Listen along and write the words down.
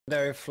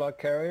Secondary flood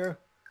carrier.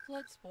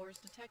 Flood spores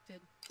detected.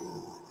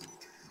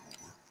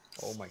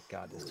 Oh my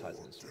god, this Titan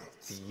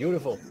is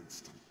beautiful.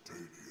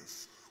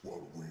 Instantaneous,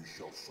 while we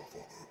shall suffer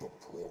the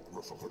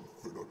progress of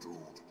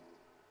infinitude.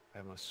 I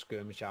have my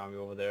skirmish army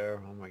over there.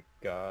 Oh my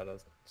god,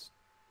 that's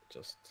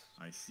just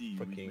I see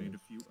freaking... we've made a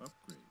few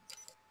upgrades.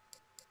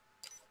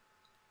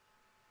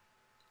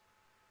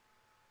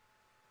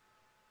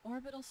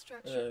 Orbital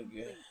structure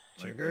complete.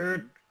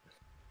 Triggered.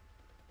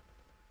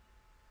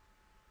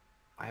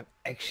 I'm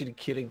actually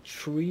killing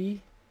 3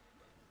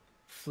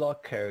 flood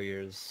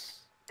carriers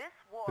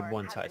with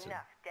 1 Titan,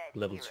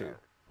 level 2. Nice.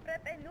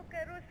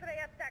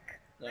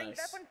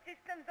 Weapon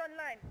systems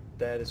online.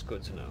 That is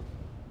good to know.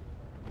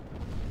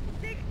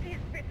 Take these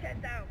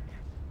bitches out.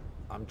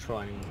 I'm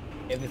trying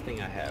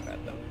everything I have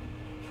at them.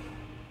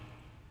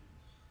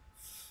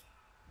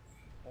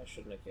 I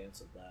shouldn't have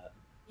cancelled that.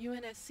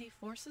 UNSC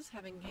forces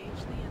have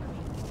engaged the enemy.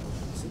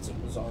 Since it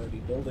was already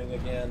building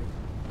again.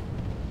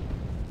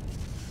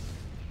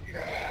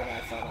 But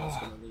I thought I was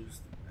going to lose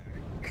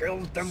the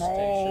Killed them station.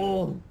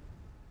 all!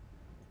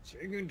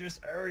 Taking this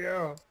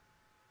area!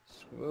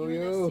 Screw you!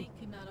 UNSC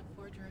cannot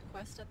afford your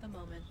request at the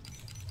moment.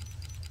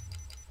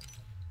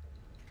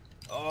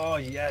 Oh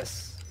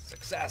yes!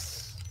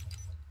 Success!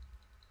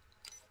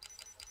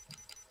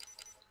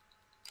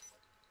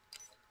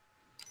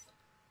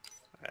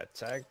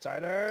 Attack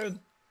Titan!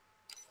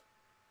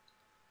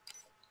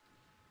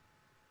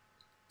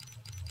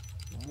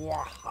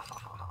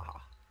 Mwahahaha.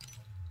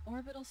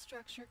 Orbital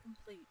structure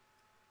complete.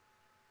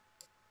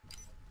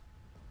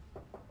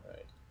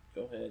 Alright,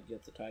 go ahead,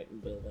 get the Titan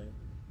building.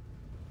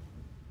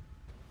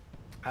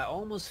 I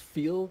almost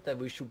feel that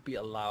we should be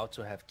allowed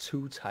to have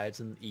 2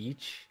 Titans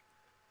each,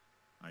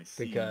 I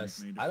see because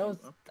we've made a I few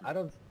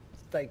don't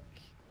upgrades.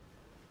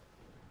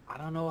 I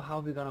don't know how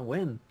we're gonna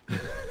win.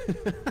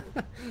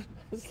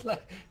 it's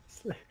like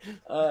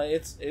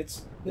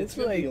It's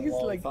gonna be a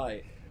long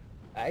fight.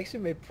 I actually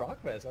made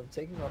progress. I'm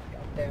taking off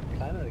goddamn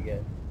planet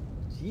again.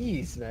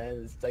 Jeez,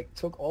 man, it's like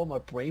took all my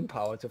brain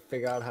power to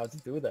figure out how to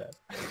do that.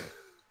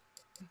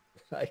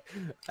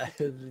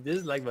 This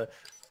is like my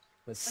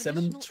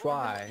 7th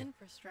try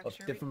of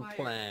different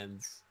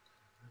plans.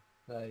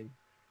 Like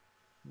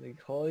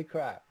holy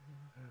crap!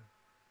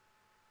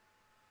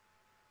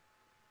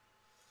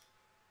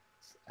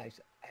 I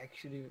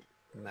actually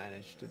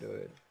managed to do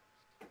it.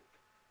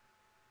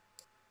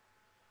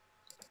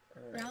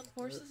 Ground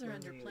forces are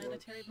under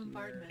planetary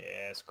bombardment.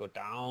 Yes, go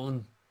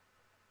down.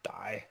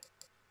 Die.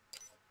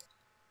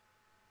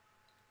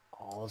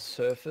 All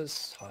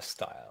surface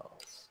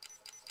hostiles.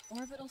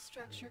 Orbital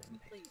structure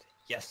complete.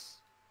 Yes.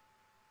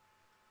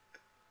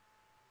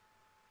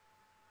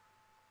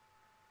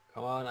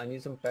 Come on, I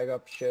need some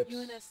backup ships.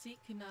 UNSC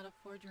cannot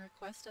afford your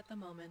request at the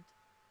moment.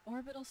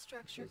 Orbital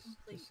structure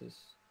complete.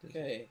 This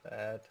Okay. is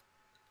bad.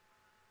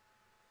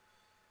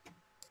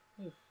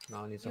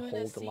 Now I need to hold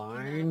UNSC the cannot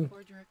line.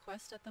 afford your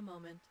request at the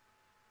moment.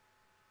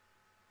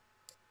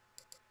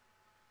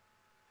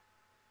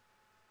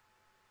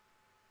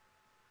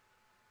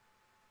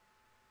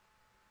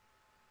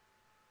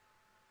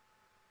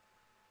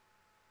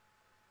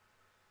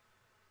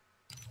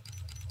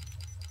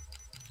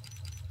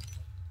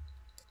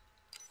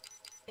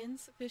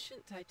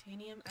 Insufficient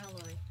titanium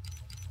alloy.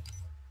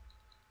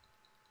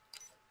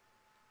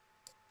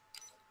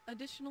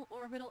 Additional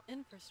orbital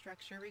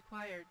infrastructure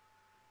required.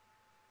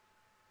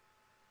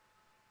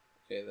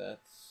 Okay,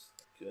 that's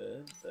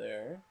good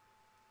there.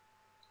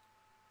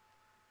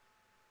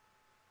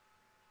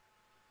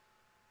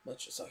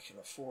 Much as I can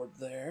afford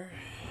there.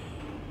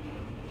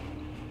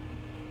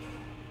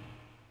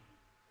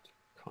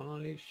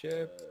 Colony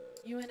ship.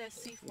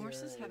 UNSC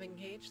forces have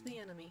engaged the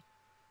enemy.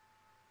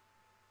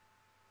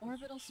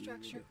 Orbital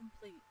structure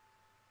complete.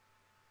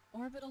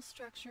 Orbital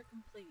structure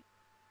complete.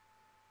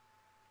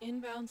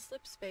 Inbound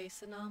slip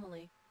space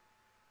anomaly.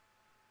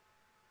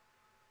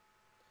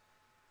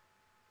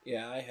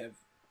 Yeah,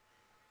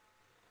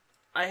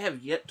 I have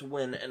yet to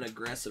win an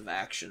aggressive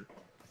action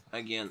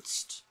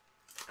against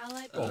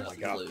Allied Oh my forces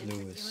god, enter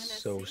Blue is UNSC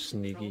so controlled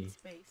sneaky.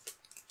 space.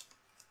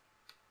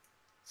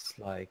 It's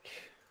like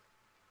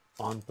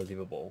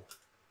unbelievable.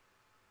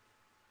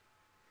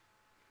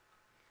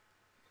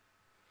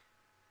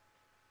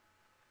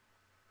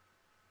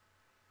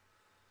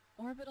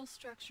 Orbital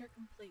structure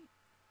complete.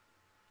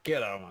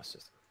 Get out of my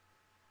system.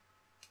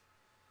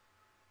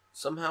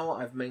 somehow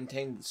I've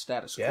maintained the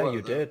status Yeah, quo.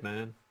 you though. did,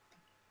 man.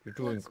 You're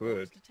doing Blood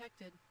spores good.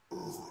 detected.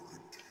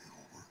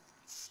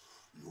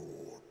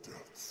 Your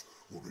deaths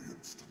will be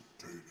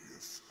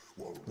instantaneous.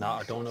 While Now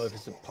I don't know if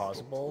it's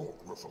possible,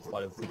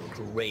 but it would be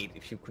great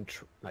if you could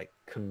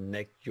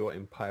connect your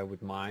empire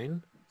with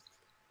mine.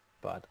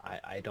 But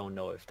I don't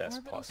know if that's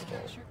Orbital possible.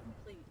 structure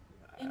complete.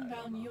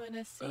 Inbound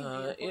UNSC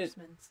It,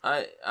 reinforcements.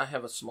 I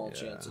have a small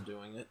chance Yeah. of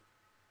doing it.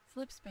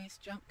 Slip space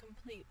jump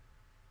complete.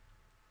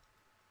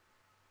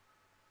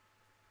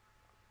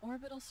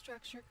 Orbital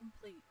structure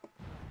complete.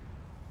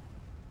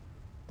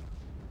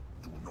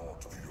 Do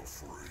not be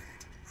afraid.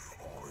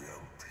 I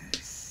am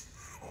peace.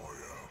 I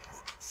am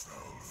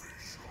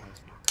salvation.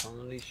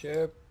 Colony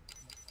ship.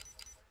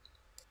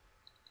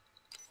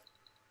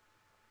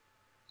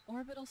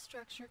 Orbital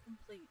structure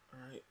complete.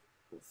 Alright,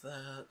 with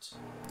that,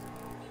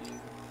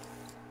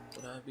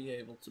 would I be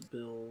able to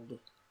build...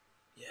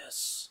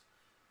 Yes,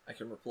 I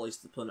can replace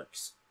the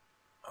Punix.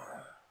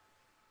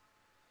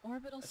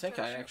 Orbital I think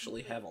I structure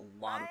actually complete. have a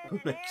lot of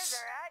Engineers Punix.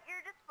 are at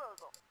your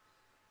disposal.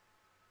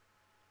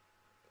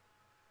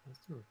 What's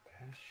the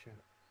repair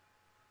ship?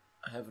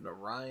 I have an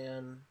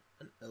Orion,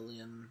 an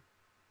Ilion.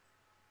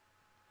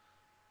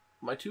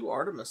 My 2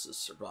 Artemises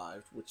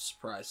survived, which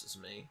surprises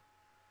me.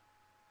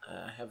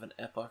 I have an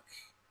Epoch.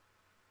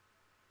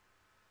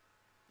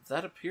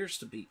 That appears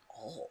to be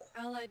all.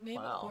 Allied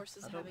naval Wow,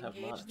 forces I have don't have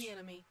engaged much. the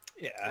enemy.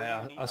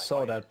 Yeah, I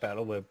saw that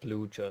battle where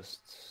blue just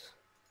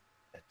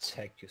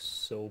attacked you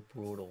so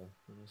brutal.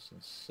 It was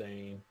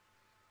insane.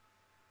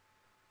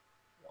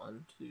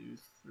 1, 2,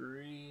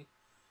 3,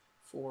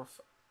 4,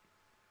 5.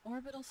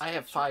 Orbital I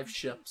have structure 5 complete.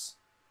 ships.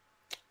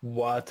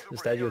 What?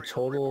 Is that your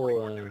total?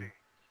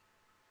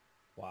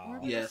 Wow.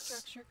 Orbital Yes.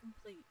 structure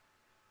complete.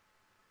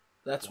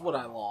 That's what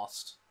I Wow.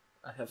 lost.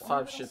 I have 5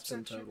 Orbital ships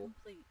in structure total.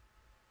 complete.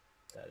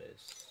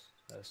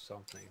 That's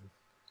something.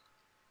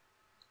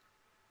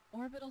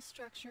 Orbital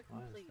structure Why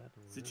is complete. that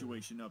over there?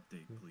 Situation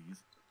update,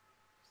 please.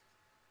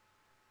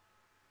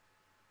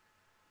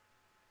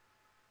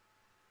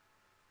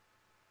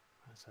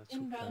 Why is that so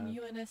Inbound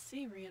bad?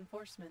 UNSC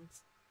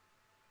reinforcements.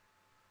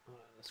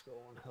 Alright, let's go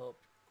and help.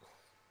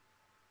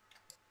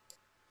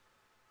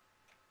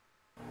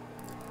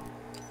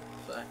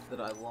 The fact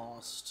that I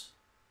lost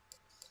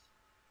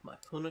my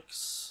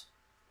Punix.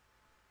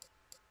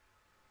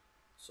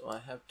 So I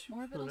have 2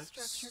 Orbital Punix.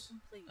 structure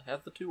complete. I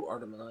have the 2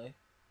 Artemini.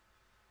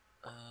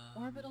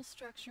 Orbital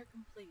structure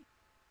complete.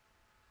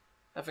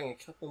 Having a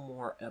couple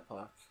more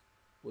Epoch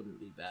wouldn't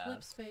be bad.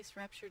 Flip space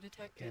rapture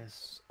detected.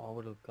 Guess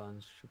orbital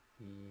guns should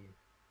be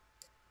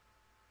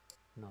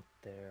not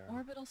there.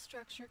 Orbital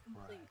structure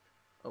complete. Right.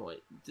 Oh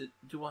wait, did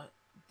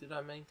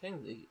I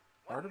maintain the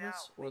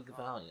Artemis or the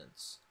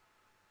Valiants?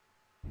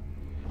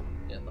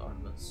 Yeah, the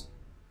Artemis.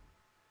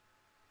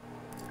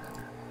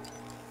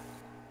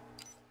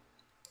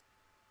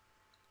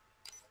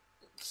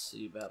 Let's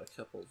see about a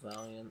couple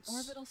Valiants.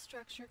 Orbital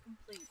structure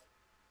complete.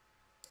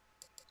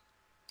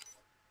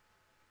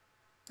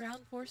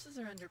 Ground forces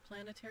are under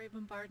planetary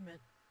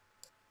bombardment.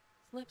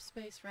 Slip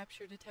space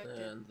rapture detected.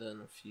 And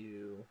then a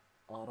few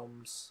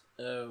Autumns.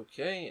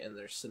 Okay, and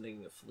they're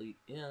sending a fleet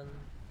in.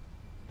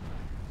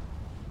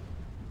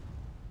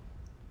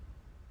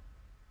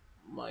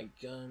 My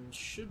gun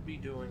should be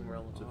doing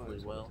relatively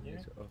it's well gonna need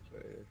here. to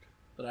upgrade.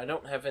 But I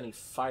don't have any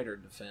fighter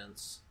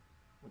defense,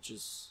 which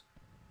is...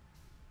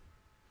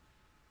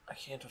 I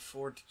can't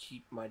afford to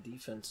keep my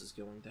defenses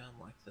going down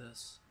like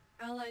this.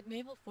 Allied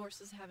naval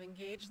forces have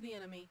engaged the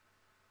enemy.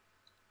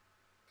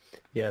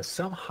 Yeah,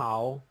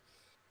 somehow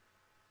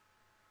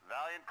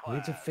Valiant we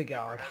need to class, figure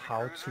super out heavy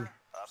how cruiser, to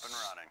up and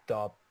running.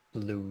 stop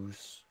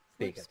blue's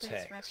big Slip space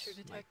attacks. rapture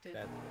Like,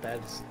 detected.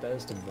 that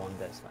is the one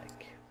that's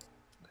like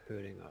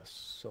hurting us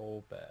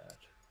so bad.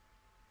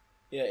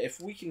 Yeah, if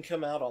we can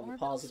come out on the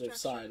Orbital positive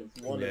structure side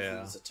of one Yeah.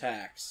 of these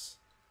attacks,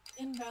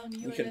 Inbound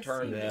UNSC we can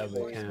turn Yeah, the we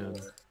wars can.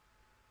 over.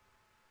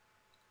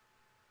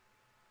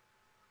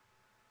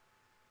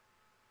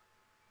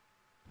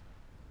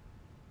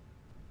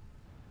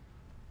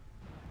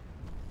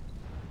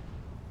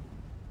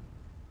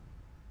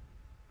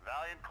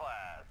 Valiant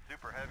class,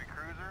 super heavy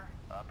cruiser,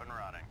 up and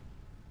running.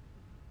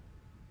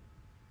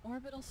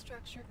 Orbital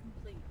structure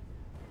complete.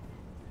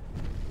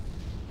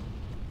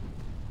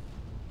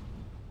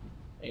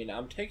 And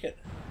I'm taking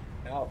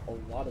out a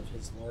lot of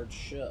his large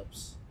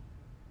ships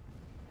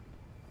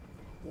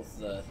with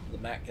the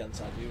Mac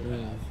guns I do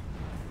have.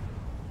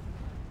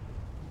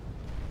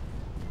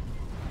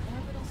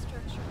 Orbital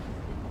structure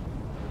complete.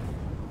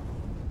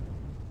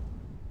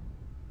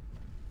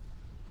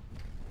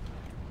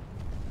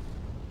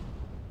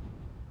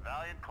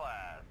 Valiant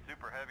class,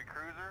 super heavy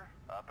cruiser,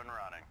 up and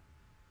running.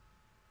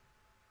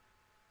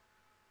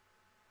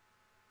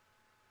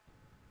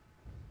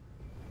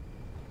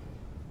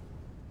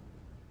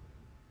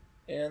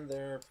 And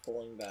they're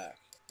pulling back.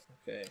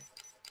 Okay.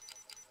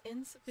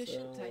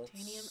 Insufficient So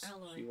titanium let's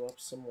alloy. queue up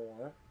some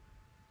more.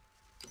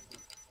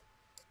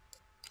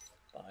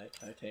 Buy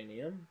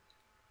titanium.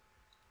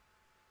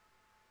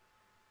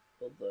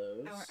 Build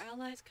those. Our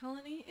allies'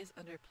 colony is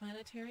under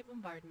planetary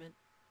bombardment.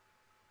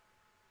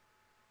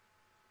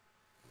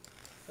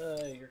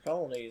 Your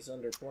colony is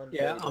under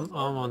planetary Yeah, I'm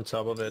bombardment. on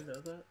top of Did it. you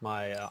know that?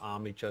 My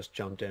army just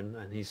jumped in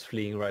and he's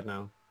fleeing right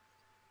now.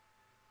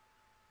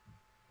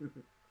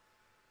 Awesome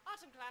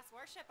class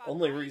warship.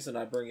 Only reason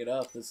I bring it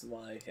up is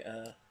my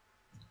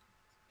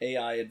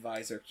AI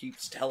advisor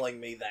keeps telling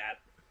me that.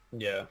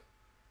 Yeah.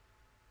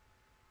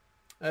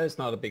 It's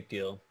not a big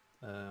deal.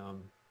 He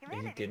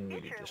Humanity's didn't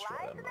really future destroy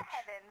lies that in the much.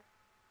 heavens.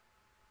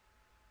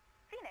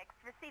 Phoenix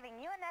receiving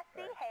UNSC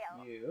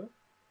hail. You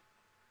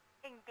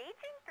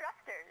Engaging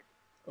thrusters.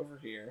 over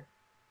here.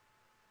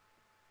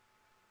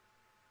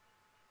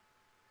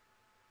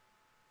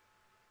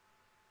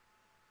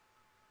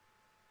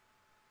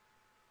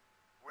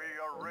 We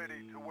are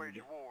ready to wage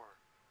war.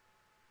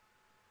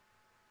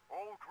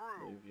 All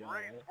crew, Move y'all.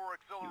 brace for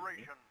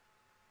acceleration.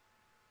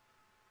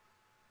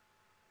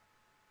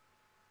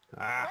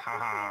 Ah What ha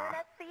does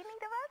ha! the UNSC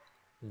need of us?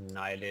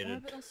 Annihilated.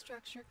 Orbital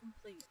structure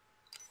complete.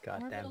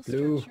 Goddamn Orbital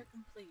blue. structure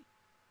complete.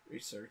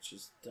 Research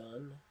is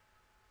done.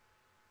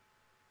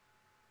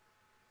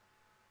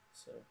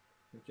 So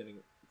I'm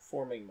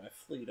forming my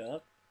fleet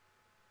up.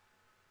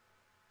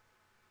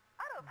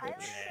 Autopilot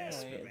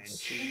Let's engaged. try and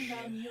see.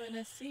 Inbound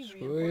UNSC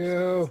Screw reinforcements.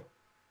 you!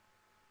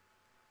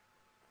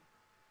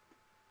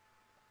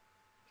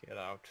 Get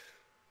out.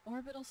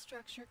 Orbital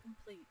structure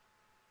complete.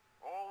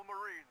 All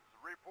Marines,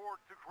 report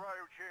to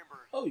cryo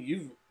chambers. Oh,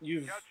 you've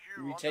Catch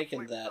you retaken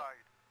on the flip that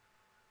side.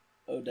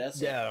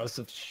 Odessa. Yeah, that was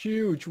a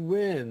huge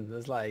win.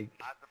 It's like,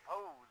 I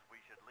suppose we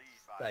should lead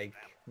by like,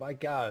 example. my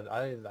God,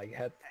 I like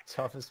had the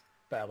toughest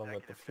battle with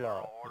the Executive floor.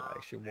 General Order I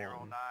actually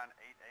won.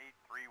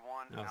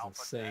 098831 That was Alpha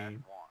insane.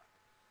 -1.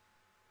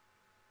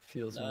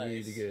 Feels Nice.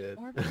 really good.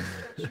 Orbital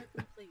structure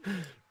complete.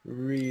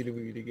 Really,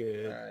 really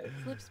good. Alright,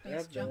 Slip space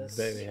grab jump. this.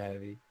 Very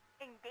heavy.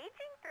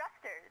 Engaging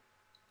thrusters.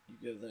 You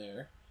go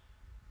there.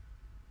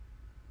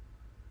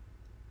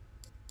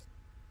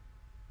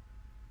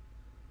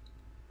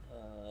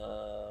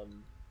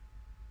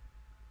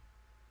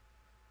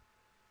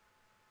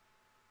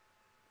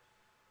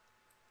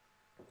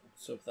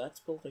 So if that's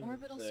building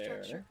Orbital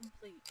there, structure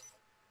complete.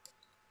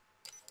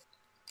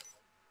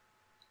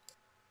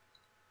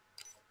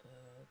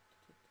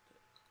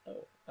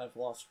 oh, I've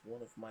lost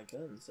one of my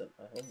guns at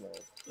my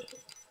homeworld.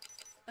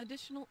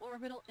 Additional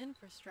orbital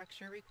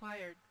infrastructure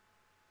required.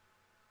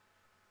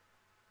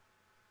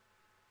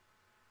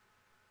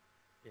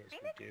 Yes,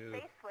 Phoenix we do.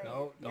 Spaceway.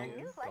 No, Your don't,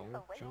 new life don't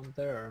awaits. jump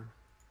there.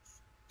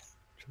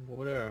 Jump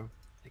over there.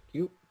 Thank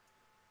you.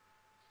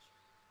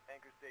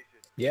 Anchor station.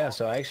 Yeah,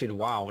 so actually,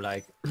 wow,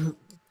 like,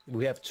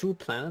 we have 2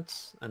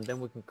 planets, and then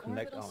we can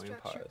connect Orbital our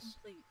structure empires.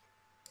 complete.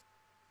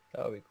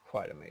 That would be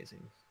quite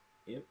amazing.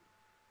 Yep.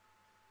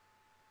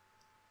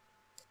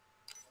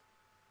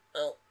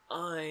 Well,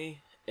 I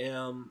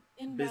am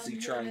busy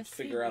Inbound trying to UNSC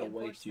figure out a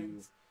way to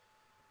reinforcements.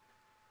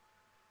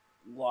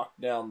 lock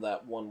down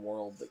that one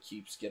world that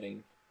keeps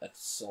getting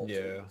assaulted.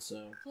 Yeah.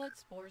 So Flood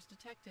spores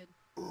detected.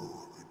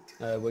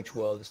 Which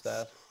world is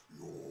that?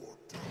 Your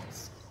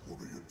death will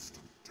be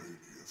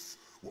instantaneous,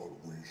 while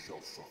we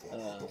shall suffer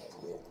the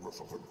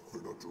progress of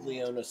infinitude.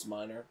 Leonis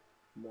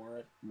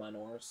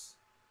Minoris.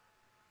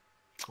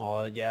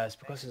 Oh, yeah, it's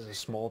because it's a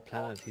small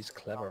planet. He's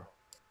clever.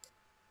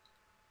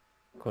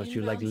 Because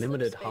you Inbound like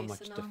limited slip how space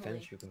much anomaly.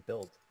 defense you can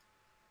build.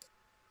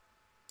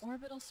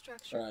 Orbital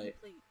structure Right.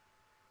 complete.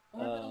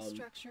 Orbital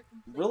structure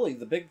complete. Really,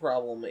 the big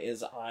problem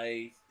is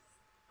I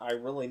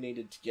really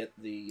needed to get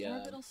the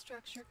Orbital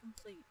structure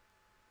complete.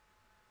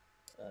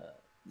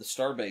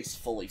 starbase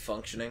fully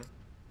functioning,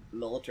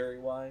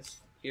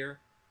 military-wise here,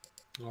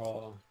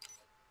 Oh,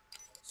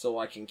 so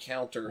I can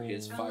counter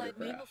his Allied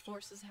naval fightercraft.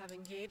 forces have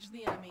engaged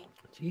the enemy.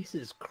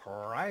 Jesus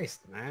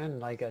Christ, man.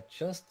 Like, I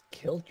just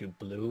killed you,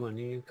 Blue, and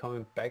you're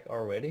coming back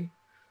already?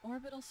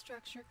 Orbital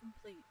structure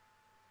complete.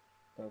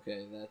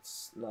 Okay,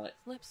 that's not.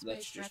 Slip That's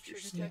space just your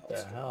rapture scouts. What the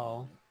detected.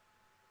 hell?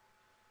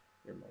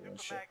 Your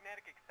militia.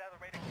 Supermagnetic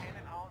accelerator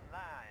cannon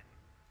online.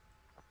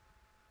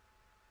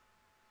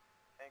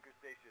 Anchor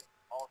station.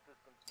 All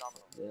systems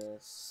nominal.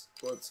 This.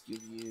 Let's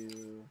give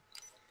you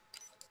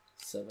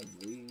 7 of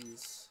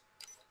these.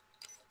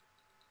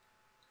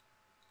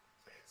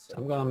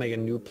 I'm gonna make a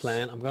new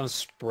plan. I'm gonna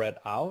spread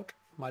out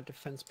my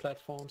defense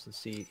platforms and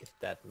see if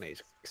that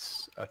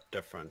makes a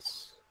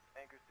difference.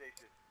 Anchor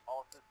station.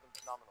 All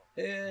systems nominal.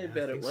 Hey, I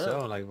bet it think will.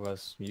 so. Like,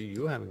 was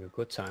you having a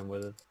good time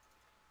with it?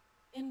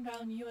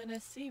 Inbound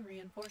UNSC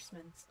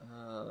reinforcements.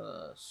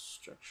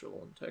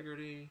 Structural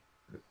integrity.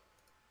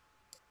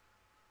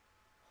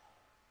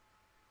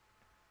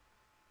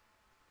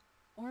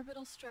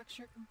 Orbital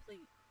structure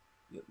complete.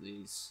 Get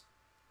these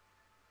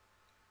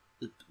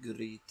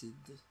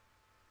upgraded.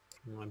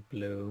 My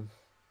Blue.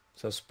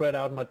 So spread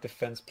out my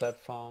defense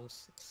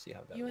platforms. Let's see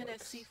how that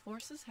UNSC works.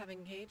 forces have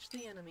engaged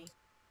the enemy.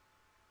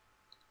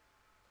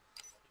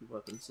 2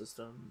 weapon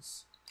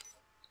systems.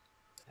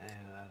 And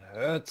that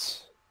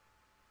hurts.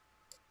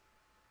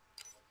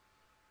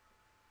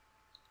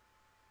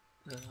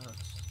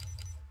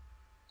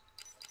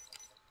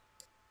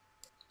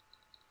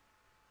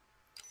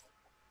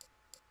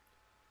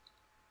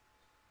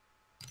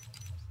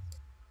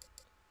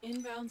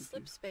 Inbound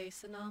slip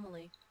space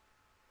anomaly.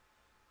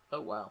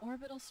 Oh wow.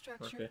 Orbital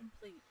structure Okay.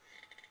 complete.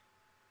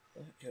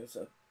 That goes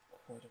up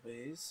quite a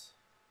ways.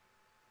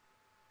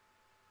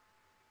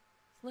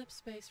 Slip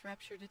space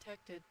rupture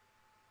detected.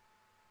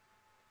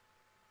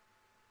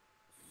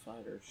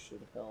 Fighters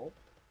should help.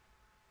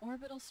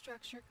 Orbital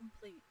structure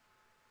complete.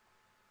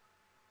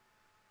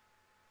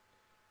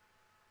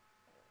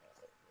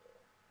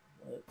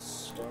 Let's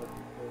start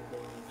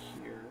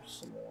building here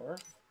some more.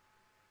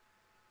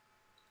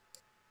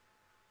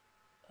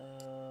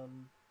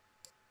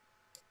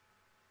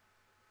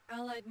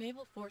 Allied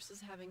naval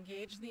forces have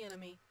engaged the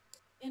enemy.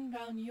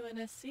 Inbound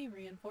UNSC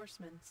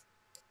reinforcements.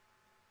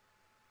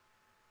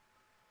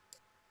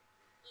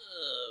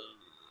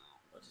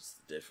 What is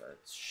the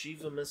difference?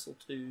 Shiva missile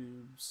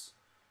tubes.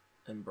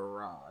 and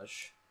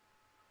barrage.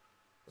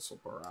 Missile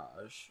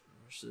barrage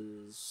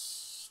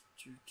versus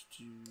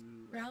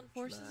Ground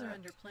forces are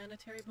under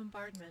planetary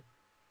bombardment.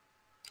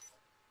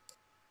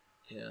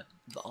 Yeah,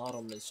 the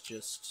autumn is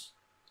just.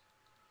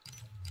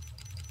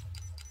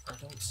 I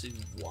don't see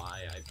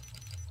why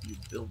you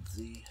build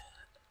the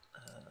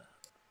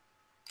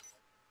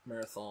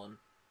marathon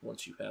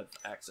once you have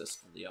access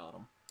to the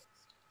autumn.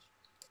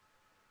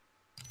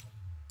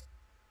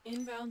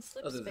 Inbound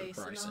slip space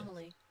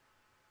anomaly.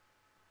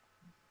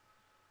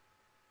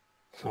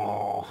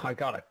 Oh, I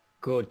got a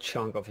good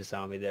chunk of his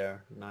army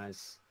there.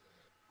 Nice.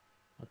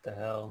 What the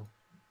hell?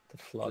 The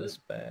flood is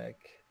back.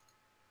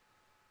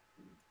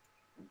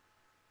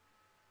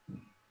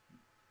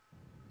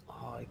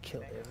 Oh, I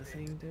killed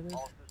everything, did it?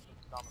 Oh,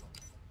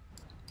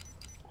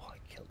 I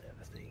killed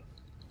everything.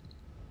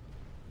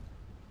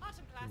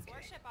 Autumn class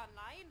warship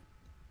online.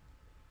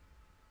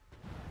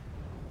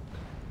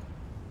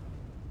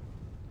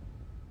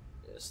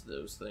 Yes,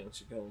 those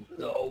things are going.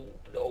 No,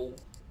 no,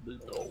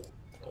 no.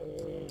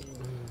 Oh.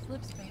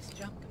 Slip space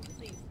jump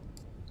complete.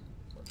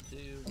 1,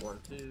 2, 1,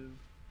 2.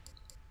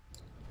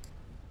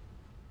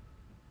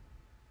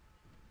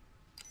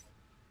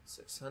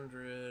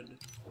 600.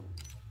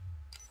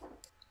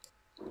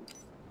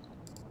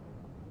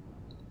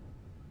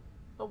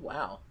 Oh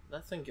wow,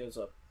 that thing goes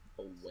up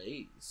a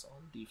ways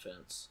on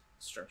defense,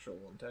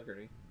 structural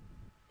integrity.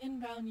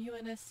 Inbound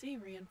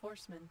UNSC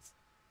reinforcements.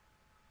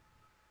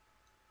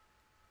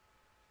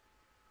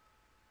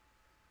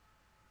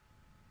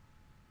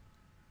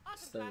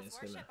 This thing is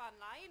gonna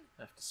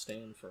have to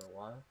stand for a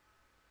while.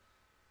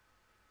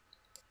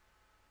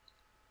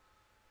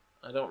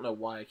 I don't know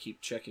why I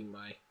keep checking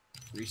my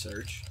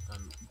research.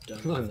 I'm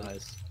done with it.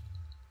 Nice.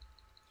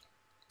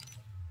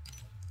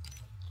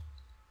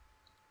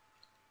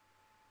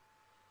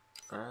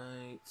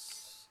 Alright.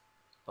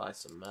 Buy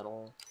some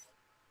metal.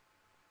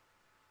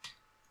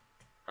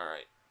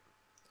 Alright.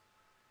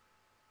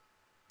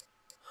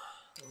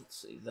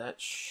 Let's see, that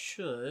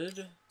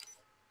should...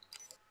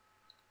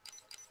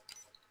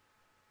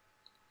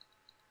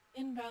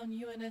 Inbound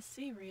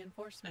UNSC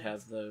reinforcements.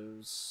 have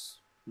those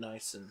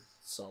nice and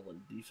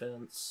solid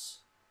defense.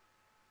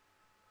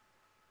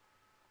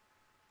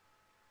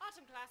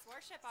 Autumn class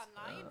warship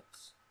online.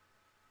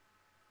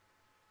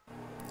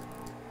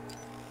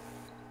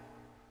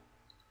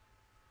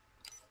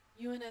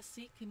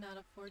 UNSC cannot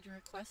afford your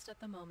request at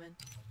the moment.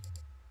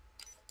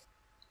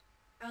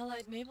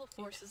 Allied naval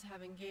forces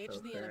have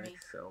engaged the enemy.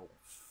 So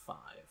 5.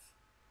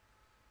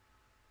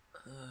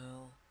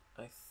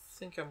 I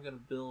think I'm gonna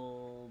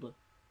build.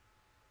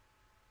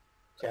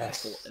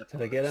 Yes.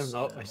 Did I get him?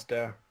 No, he's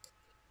there.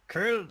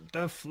 Kill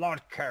the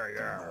flood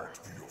carrier.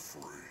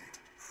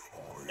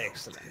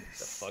 Excellent.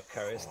 The flood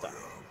carrier is down.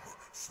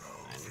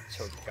 And it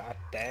took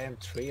goddamn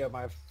 3 of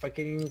my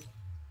fucking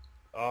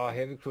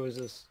heavy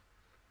cruisers.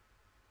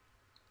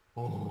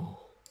 Oh.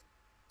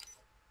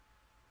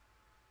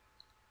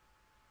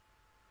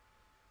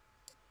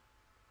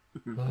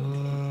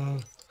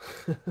 Autumn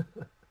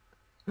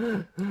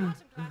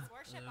class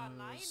warship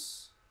online.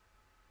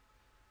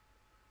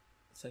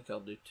 I think I'll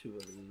do 2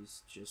 of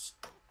these. Just.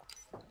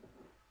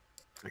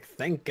 Like,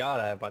 thank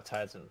God I have my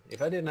Titan.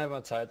 If I didn't have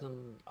my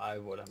Titan, I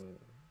would have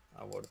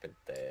been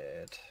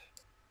dead.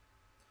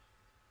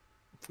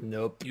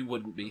 Nope. You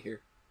wouldn't be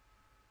here.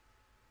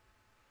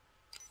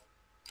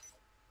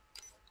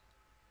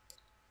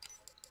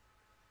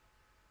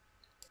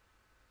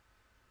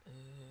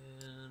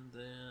 And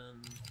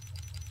then.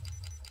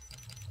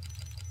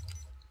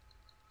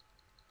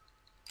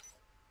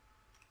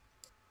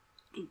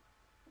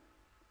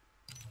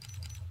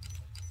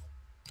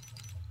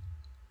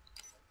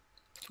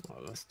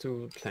 Well, let's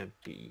do plan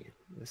B.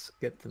 Let's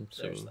get them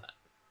to... There's that.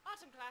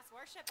 Autumn class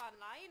warship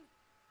online.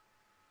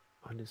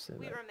 How do you say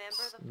We that?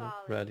 remember the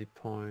Not folly. ready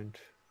point.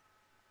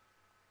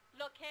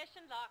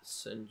 Location locked.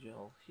 Send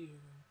y'all here.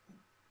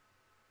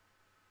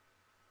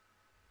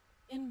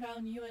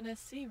 Inbound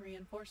UNSC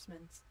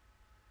reinforcements.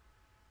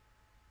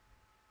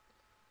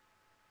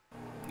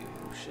 Few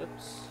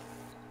ships.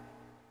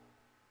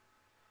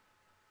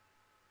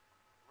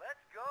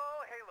 Let's go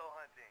Halo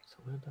hunting. So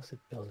where does it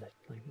build it?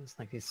 Like, it's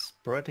like he's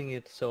spreading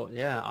it. So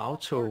yeah,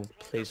 auto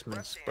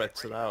placement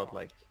spreads it out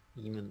like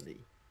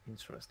evenly.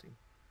 Interesting.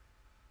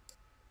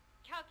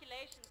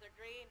 Calculations are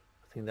green.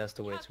 I think that's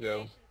the way to go.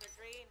 Calculations are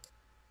green.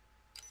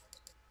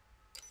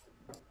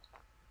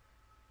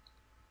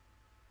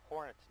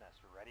 Hornet's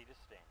nest ready to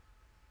sting.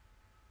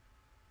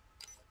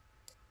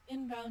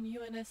 Inbound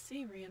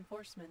UNSC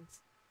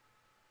reinforcements.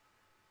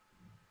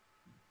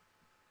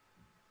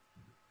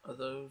 Are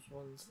those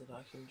ones that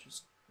I can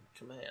just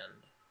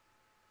command?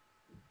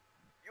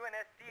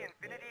 UNSC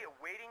Infinity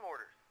awaiting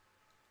orders.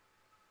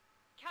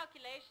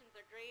 Calculations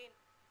are green.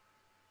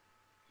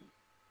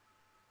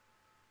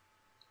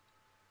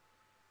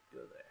 Go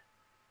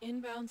there.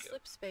 Inbound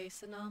slip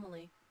space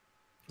anomaly.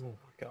 Oh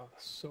my God,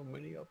 so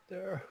many up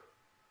there.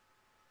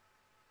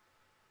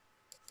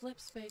 Slip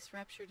space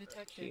rupture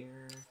detected.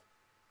 Here.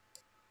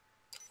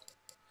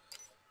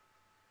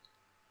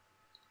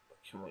 What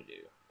can we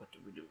do? What do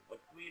we do? What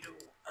do we do?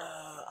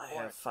 I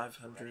have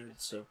 500,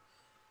 so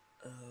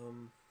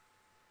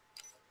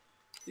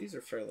these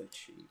are fairly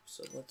cheap,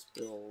 so let's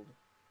build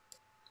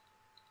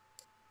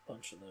a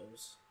bunch of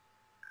those.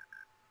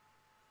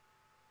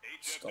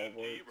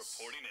 HFFG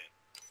reporting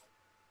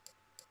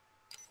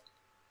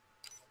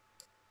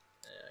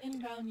in.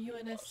 Inbound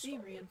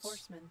UNSC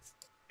reinforcements.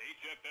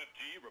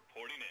 HFFG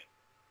reporting in.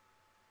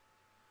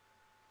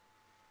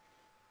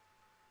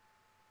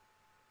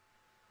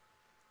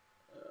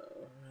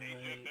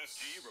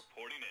 HFFG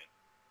reporting in.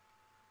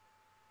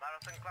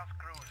 Marathon-class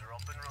cruiser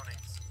up and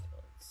running.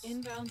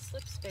 Inbound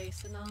slip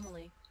space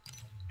anomaly.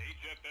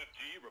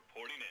 HFFG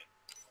reporting in.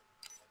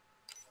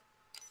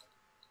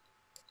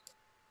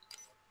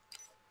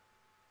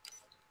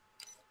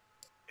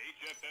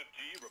 HFFG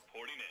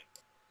reporting in.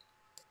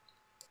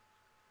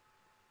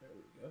 There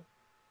we go.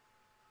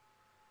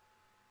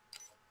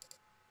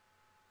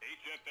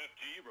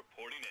 HFFG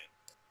reporting in.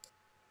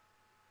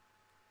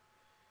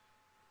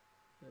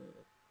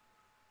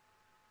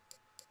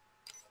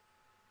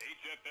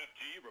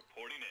 HFFG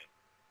reporting in.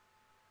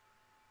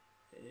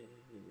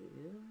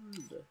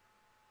 And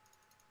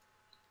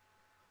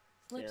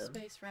Slip Yeah.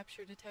 space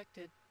rupture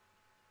detected.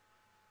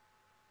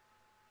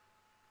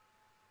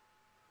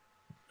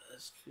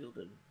 best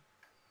fielded.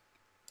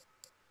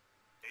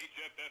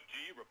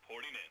 HFFG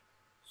reporting in.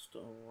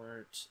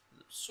 Stalwart,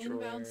 Destroyer.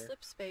 Inbound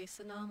slip space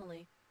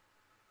anomaly.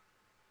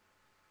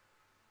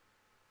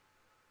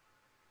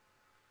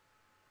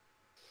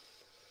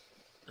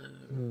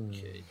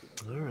 Okay.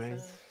 Alright.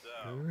 So,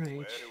 Alright.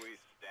 where do we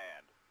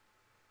stand?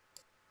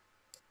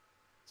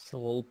 It's a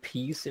little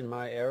peace in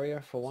my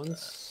area for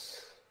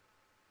once.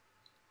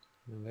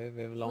 In a very,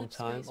 very long Flip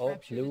time. space Oh,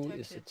 rupture blue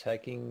is detected.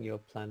 attacking your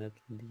planet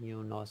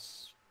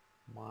Leonos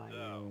So,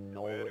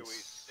 where do we Minoris.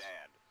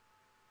 stand?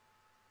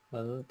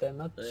 Well, they're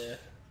not... Yeah,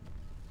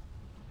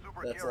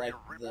 Super that's carrier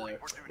like reporting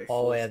for duty.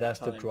 Oh fourth yeah, that's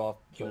the time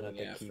drop going planet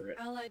they keep. after it.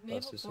 Allied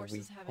naval Plus is a forces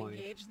weak have point.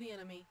 engaged the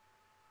enemy.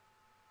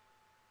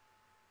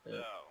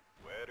 So,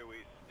 where do we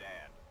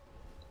stand?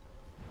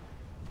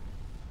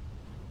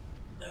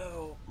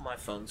 No, my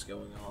phone's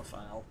going off.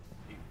 I'll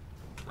be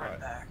right Alright.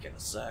 back in a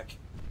sec.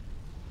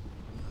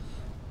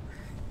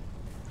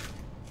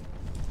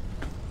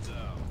 So,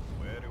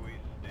 where do we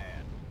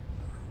stand?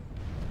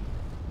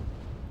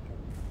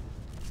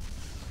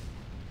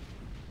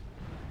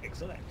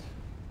 Excellent.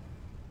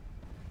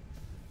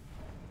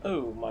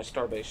 Oh, my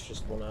starbase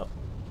just went up.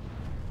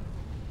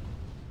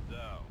 So,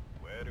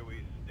 where do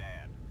we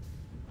stand?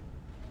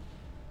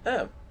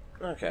 Oh,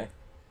 okay.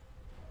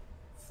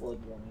 Flood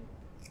warning.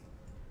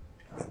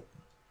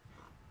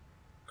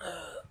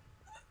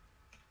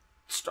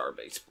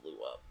 Starbase blew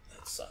up.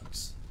 That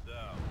sucks. So,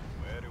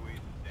 where do we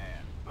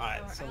stand?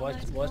 Alright, Our so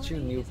allies' what's your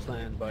colony new is under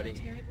plan, buddy?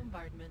 planetary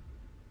bombardment.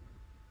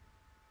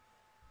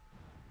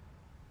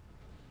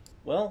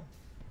 Well,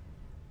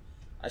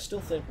 I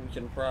still think we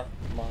can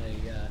my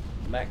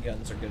Mac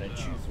guns are gonna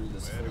chew through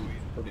this where do fleet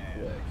we pretty stand?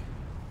 quick.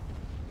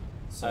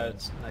 So,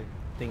 It's like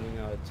thinking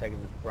of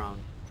attacking the brown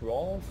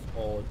dwarf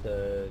or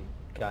the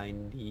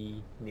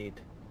Gynae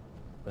need.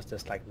 Because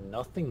there's like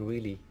nothing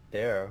really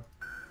there,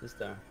 is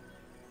there?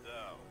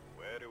 So,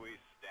 where do we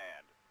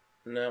stand?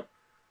 no.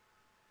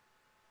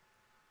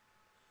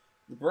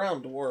 The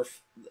brown dwarf,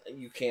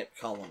 you can't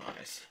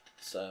colonize,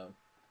 so...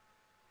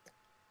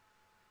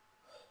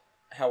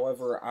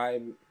 However,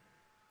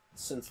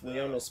 since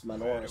Leonis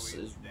Minoris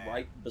is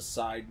right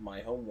beside my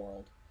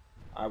homeworld,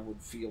 I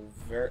would feel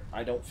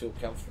I don't feel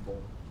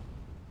comfortable,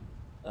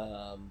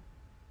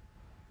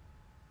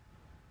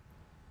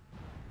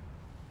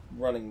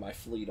 running my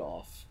fleet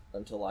off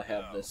until I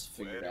have So, this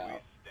figured where do we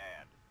out.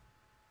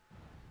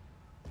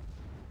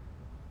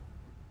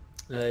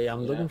 stand? Yeah,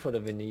 I'm Yeah. looking for the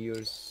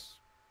Veneers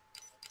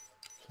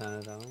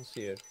planet. I don't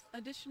see it.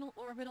 Additional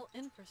orbital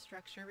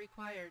infrastructure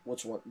required.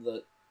 Which one?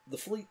 The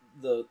fleet,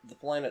 the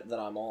planet that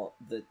I'm on,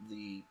 that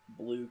the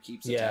blue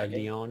keeps Yeah,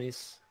 attacking.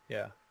 Leonis.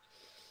 Yeah.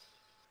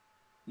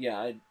 Yeah,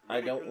 I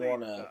Ready don't to leave,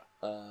 want to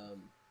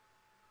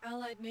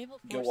Allied naval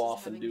go forces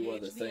off have and do engaged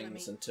other the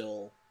things enemy.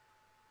 until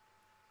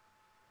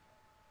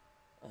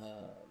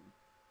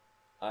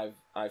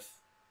I've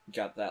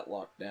got that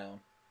locked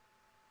down.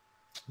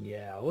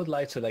 Yeah, I would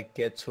like to like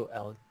get to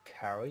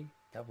Al-Kari.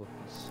 That would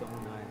be so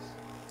nice.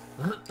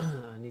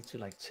 I need to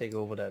like take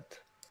over that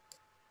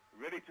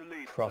Ready to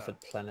leave, prophet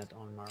planet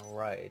on my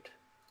right.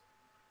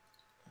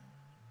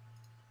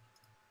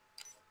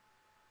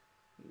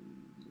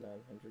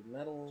 900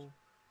 metal.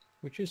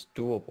 Which is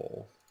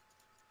doable.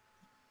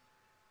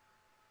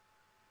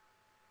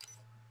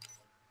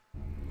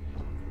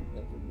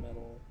 900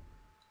 metal.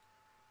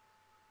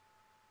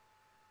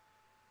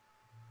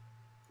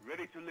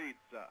 Ready to lead,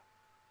 sir.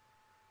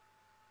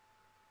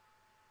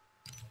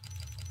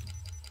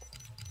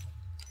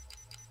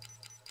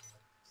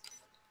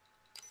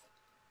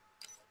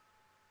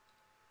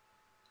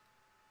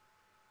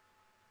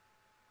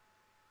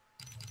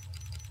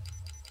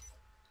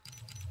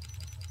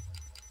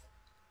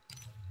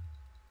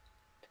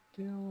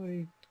 Did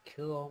I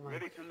kill all my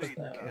Ready to lead, freaking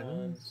sir.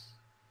 cannons?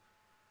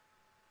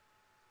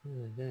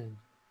 Yeah, I did.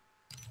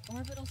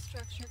 Orbital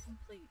structure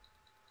complete.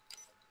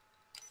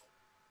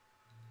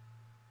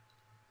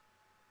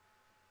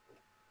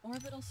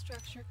 Orbital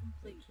structure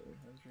complete.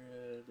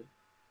 1800.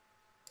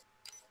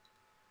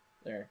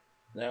 There.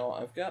 Now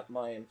I've got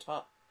my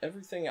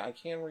everything I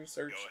can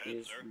research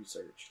is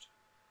researched.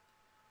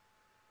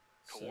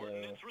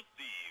 Coordinates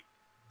received.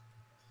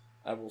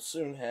 I will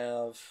soon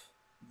have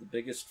the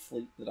biggest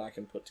fleet that I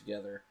can put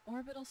together.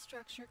 Orbital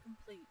structure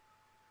complete.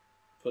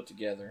 Put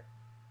together.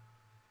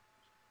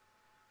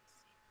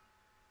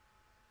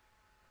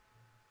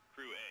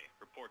 Crew A,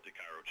 report to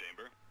Cairo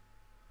Chamber.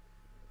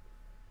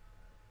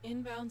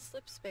 Inbound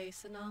slip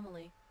space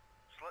anomaly.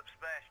 Slip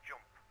space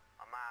jump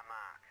on my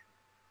mark.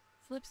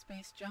 Slip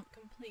space jump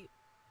complete.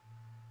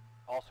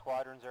 All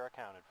squadrons are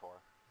accounted for.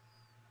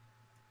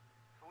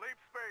 Sleep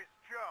space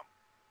jump.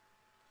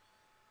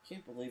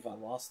 Can't believe I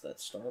lost that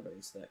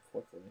starbase that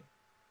quickly.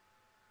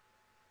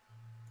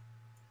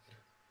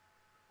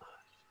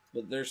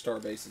 But their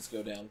starbases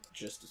go down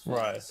just as fast.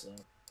 Right. So.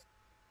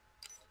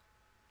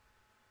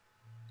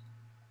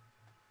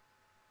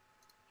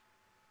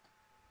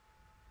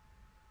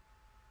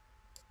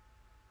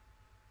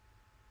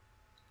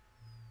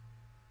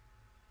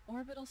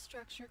 Orbital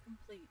structure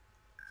complete.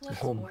 Flux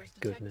Oh my force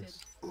detected. goodness.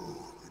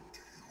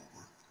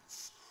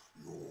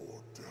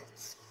 Your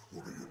deaths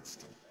will be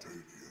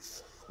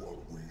instantaneous,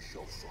 while we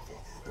shall suffer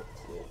the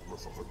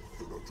progress of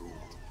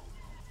infinitude.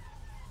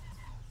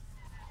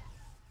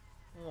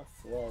 Oh,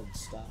 flood,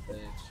 stop it.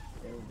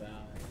 Go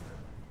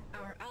die.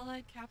 Our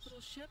allied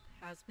capital ship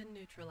has been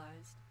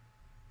neutralized.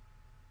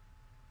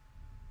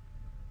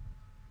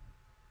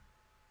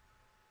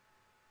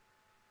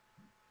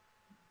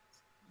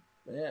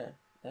 Yeah,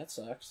 that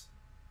sucks.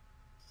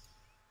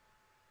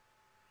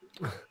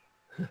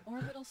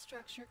 Orbital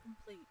structure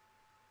complete.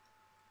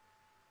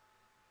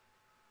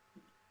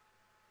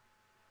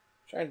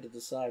 Trying to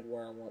decide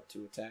where I want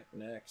to attack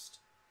next.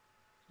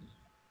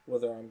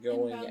 Whether I'm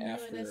going Inbound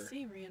after UNSC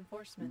New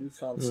reinforcements.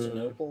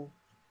 Constantinople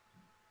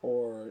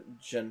or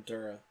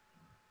Gentura.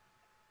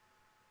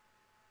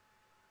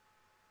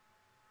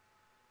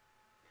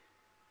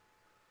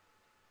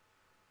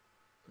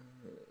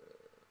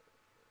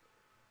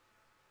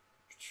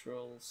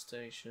 Patrol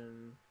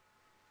station.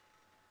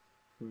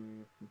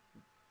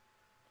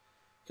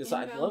 Because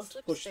I'd Inbound love to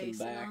slip push them space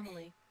back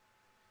anomaly.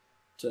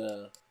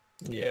 to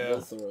Yeah.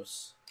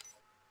 Miltharos,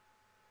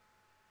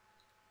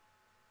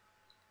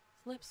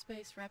 Slip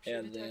space rupture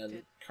and then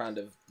detected. kind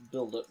of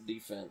build up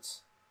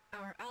defense.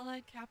 Our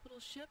allied capital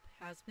ship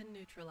has been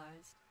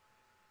neutralized.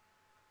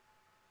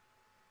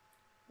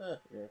 Huh,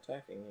 you're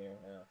attacking here,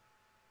 yeah.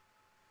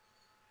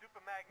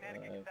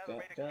 Supermagnetic I've got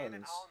accelerator cannon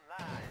guns.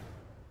 online.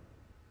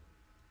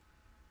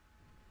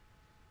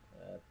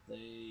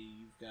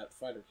 You've got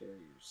fighter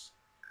carriers.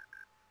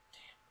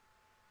 Damn.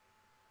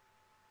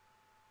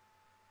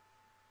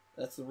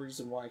 That's the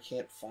reason why I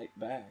can't fight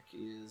back,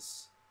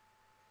 is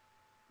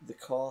the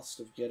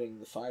cost of getting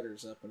the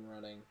fighters up and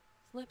running.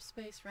 Slip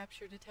space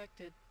rupture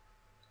detected.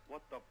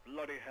 What the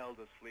bloody hell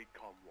does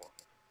Fleetcom want?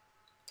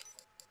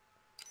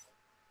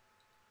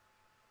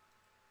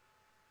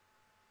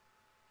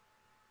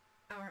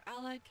 Our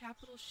allied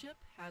capital ship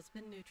has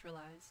been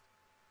neutralized.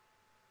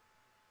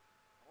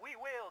 We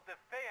will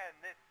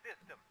defend this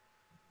system.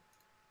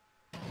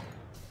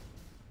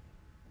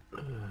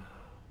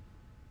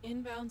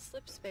 Inbound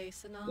slip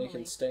space They anomaly.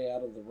 can stay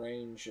out of the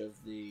range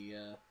of the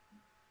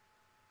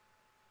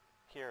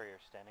Carrier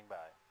standing by.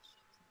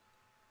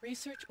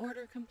 Research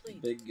order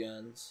complete. big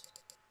guns.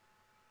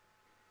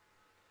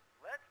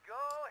 Let's go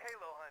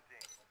Halo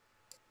hunting.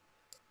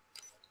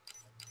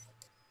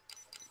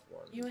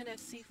 1,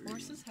 UNSC 2, 3,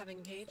 forces have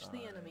engaged the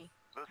 5. enemy.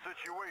 The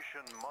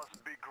situation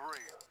must be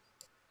grave.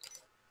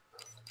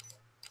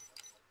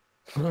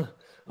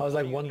 I was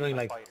like wondering,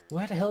 like, Fighters.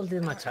 where the hell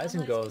did my Our Titan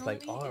allies' go? It's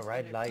like, colony all is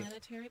right, under like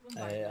planetary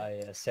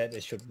bombardment. I said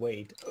it should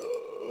wait.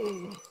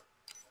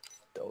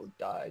 Don't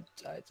die,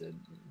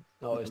 Titan.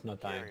 No, it's not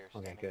dying. Carrier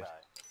Okay, standing good.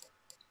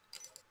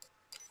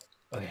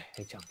 by. Okay,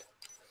 it jumped.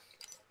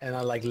 And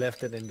I like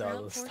left it in the Ground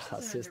other forces star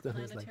are system.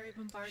 under It's like, planetary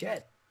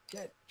bombardment.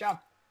 shit,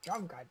 jump,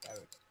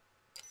 goddammit.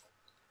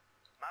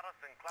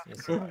 Madison class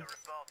Yes, cruiser sir.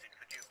 reporting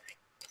for duty.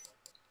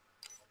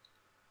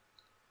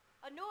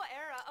 A new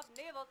era of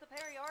naval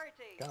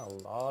superiority. Got a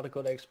lot of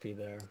good XP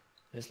there.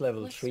 It's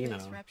level Slip 3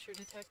 space now. rupture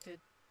detected.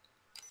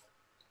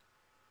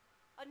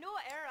 A new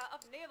era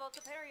of naval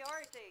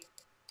superiority.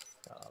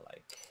 Gotta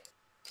like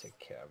take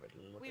care of it a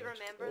little We bit.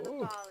 remember Ooh.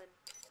 the fallen.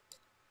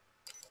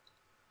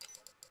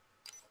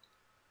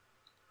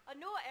 A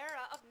new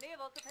era of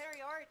naval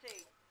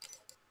superiority.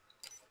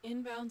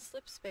 Inbound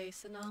slip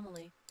space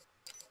anomaly.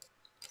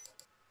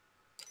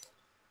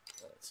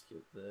 Let's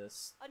get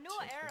this. A new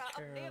taken era of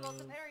care naval of.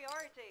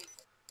 superiority.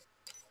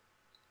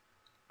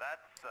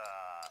 That's,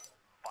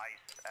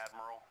 Vice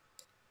Admiral.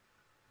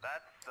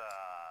 That's,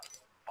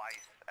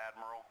 Vice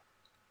Admiral.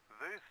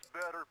 This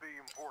better be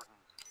important.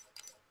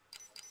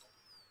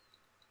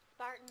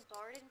 Spartan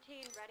boarding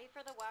team ready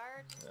for the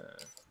word.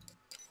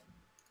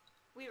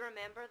 We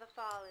remember the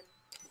fallen.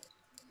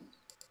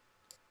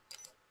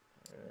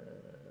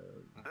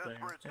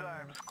 Desperate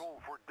times call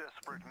for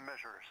desperate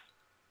measures.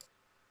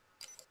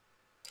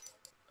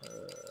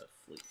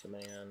 Fleet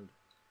command.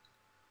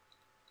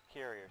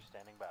 carrier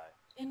standing by.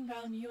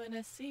 Inbound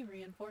UNSC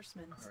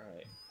reinforcements.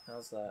 Alright,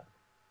 how's that?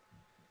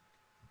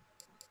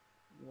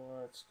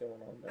 What's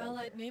going on there?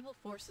 Allied naval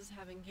forces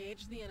have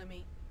engaged the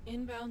enemy.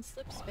 Inbound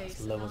slip It's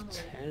space level anomaly.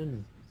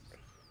 10.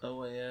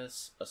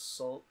 OAS,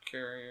 assault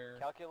carrier.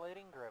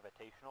 Calculating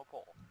gravitational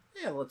pull.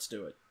 Yeah, let's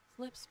do it.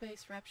 Slip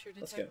space rapture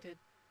Let's go. detected.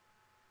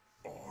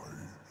 I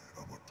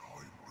am a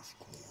timeless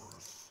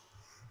chorus.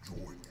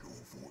 Join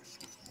your voice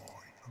with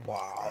mine.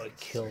 Wow, it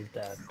killed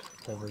that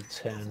level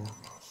 10.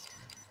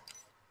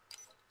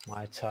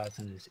 My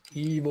Titan is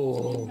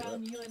evil.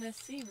 Inbound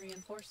UNSC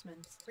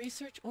reinforcements.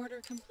 Research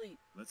order complete.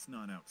 Let's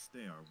not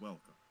outstay our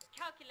welcome.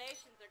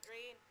 Calculations are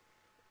green.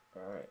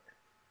 Alright,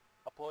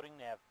 Uploading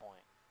nav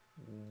point.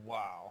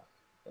 Wow.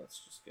 let's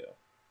just go.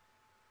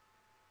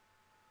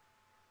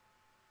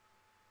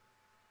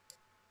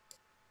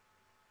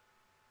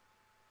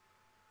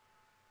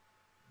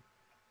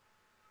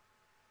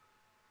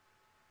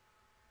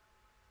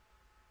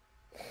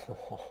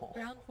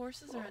 Ground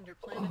forces are under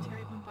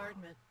planetary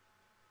bombardment.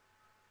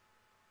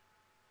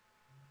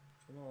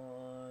 Come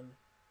on.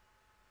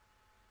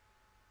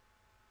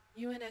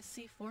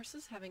 UNSC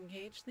forces have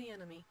engaged the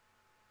enemy.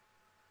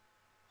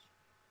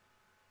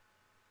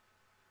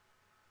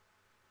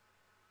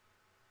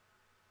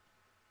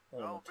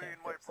 I'll be in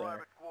my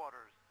private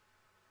quarters.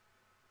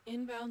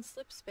 Inbound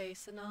slip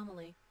space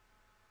anomaly.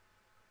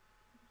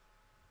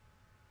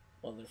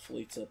 Other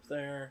fleets up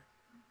there.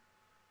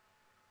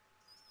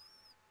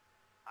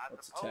 I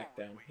Let's suppose attack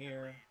down we can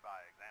here. lead by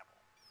example.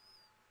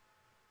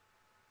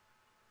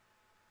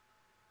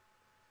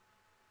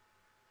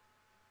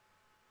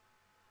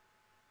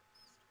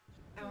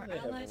 Our They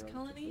have a allies' relatively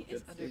colony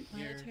is good under fleet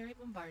here. planetary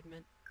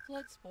bombardment.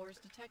 Flood spores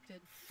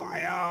detected.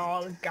 Fire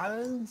all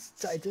guns,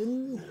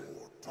 Titan!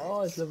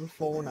 Oh, it's level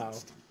 4 now.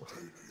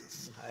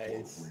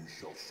 Nice.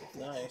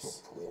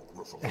 Nice.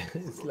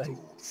 It's like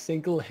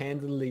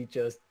single-handedly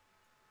just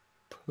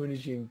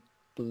punishing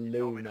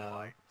blue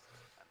now. And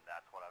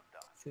that's what I've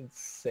done. It's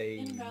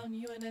insane. Inbound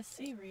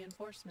UNSC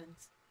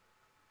reinforcements.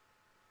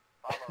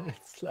 Follow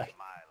It's like,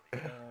 my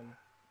lead.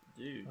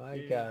 Dude. my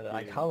dude, god,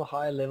 like dude. how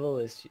high level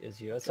is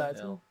your the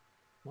Titan? hell?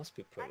 Must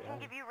be I pretty can high.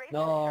 give you racing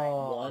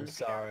No, One. I'm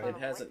sorry. It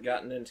hasn't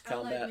gotten into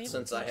Allied combat naval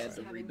since I had forces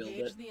to have rebuild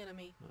engaged it. the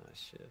enemy. Oh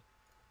shit.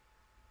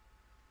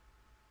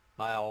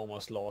 I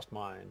almost lost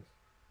mine.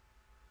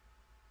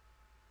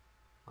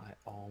 I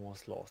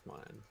almost lost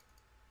mine.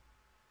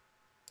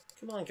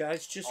 Come on,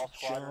 guys, just All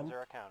squadrons jump.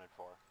 are accounted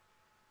for.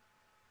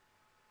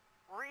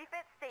 Refit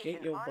station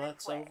Get your on butts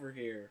its way. over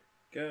here.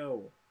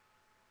 Go.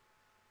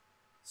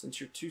 Since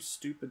you're too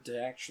stupid to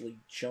actually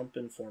jump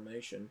in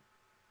formation.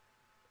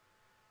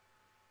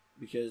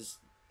 Because...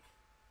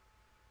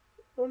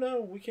 Oh no,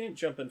 we can't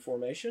jump in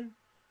formation.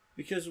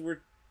 Because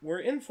we're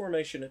in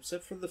formation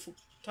except for the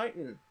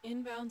Titan.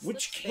 Inbound slip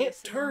Which can't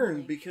space turn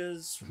anomaly.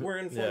 because we're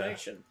in Yeah.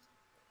 formation.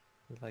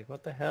 It's like,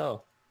 what the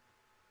hell?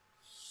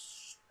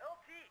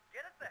 LT,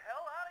 get us the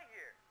hell out of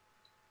here.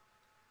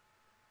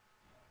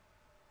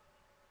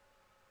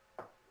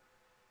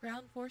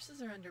 Ground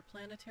forces are under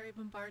planetary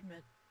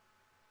bombardment.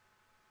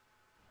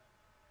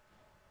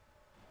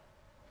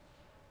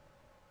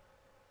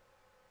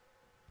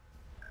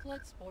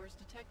 Flood spores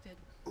detected.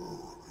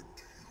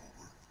 Arrogant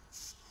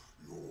humans,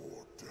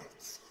 your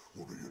deaths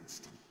will be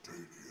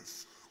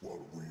instantaneous,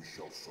 while we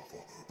shall suffer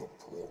the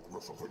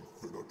progress of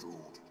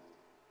infinitude.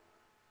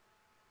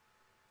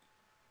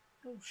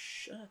 Oh,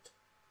 shut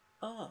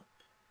up.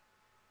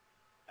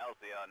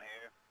 Alcyon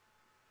here.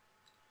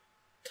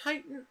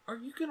 Titan, are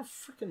you gonna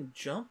frickin'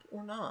 jump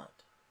or not?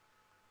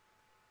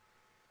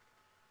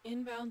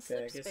 Inbound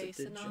Okay, I slip guess it space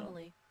did jump.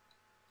 anomaly.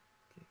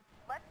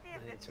 Let's see I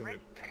if need this to brick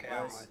repair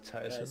can my fly.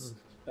 Titan. Guys,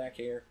 back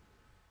here.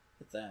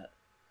 Hit that.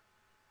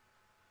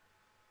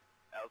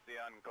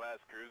 Alcyon class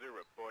cruiser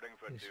reporting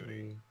for duty.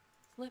 Usually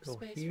Slip Go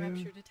space here.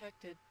 rapture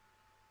detected.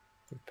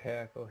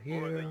 repair, go For the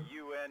here.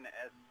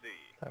 UNSC.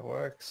 That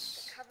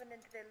works.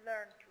 Covenant will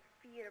learn to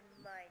fear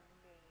my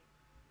name.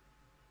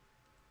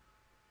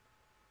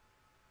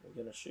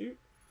 We're gonna shoot?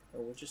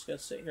 Or we're just gonna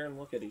sit here and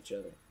look at each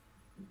other?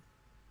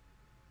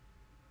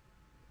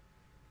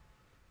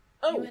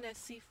 Oh!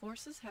 UNSC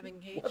forces have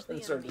engaged the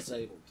Weapons are enemy.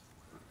 disabled.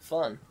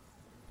 Fun.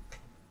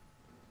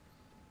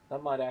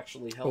 That might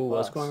actually help Oh,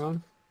 what's us. going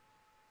on?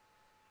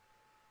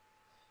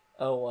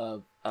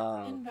 Oh,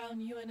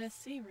 Inbound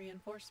UNSC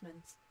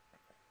reinforcements.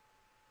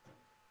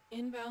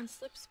 Inbound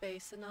slip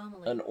space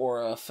anomaly. an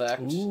aura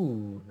effect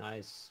Ooh,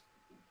 nice.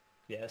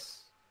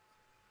 Yes.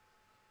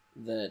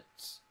 that...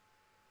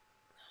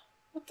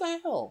 What the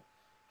hell?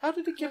 How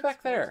did it get Flood back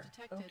spores there?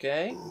 detected.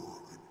 Okay.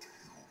 Arrogant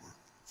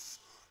humans,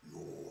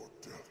 your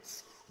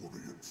deaths will be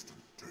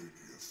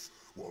instantaneous,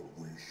 while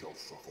we shall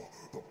suffer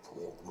the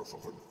progress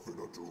of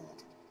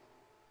infinitude.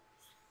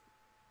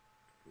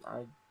 I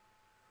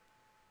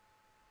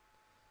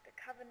The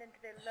Covenant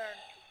will learn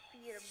to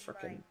fear my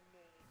Frickin- name.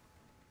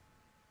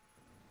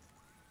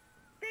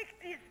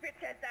 Take these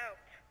bitches out!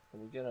 Are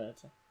we gonna...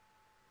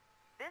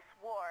 This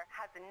war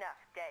has enough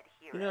dead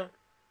heroes. You know,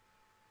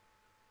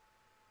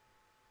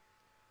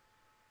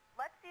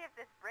 Let's see if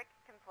this brick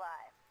can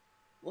fly.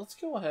 let's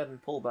go ahead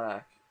and pull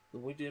back.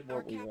 We did Our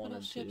what we capital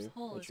wanted ship's to,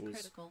 hull which is was...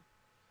 critical.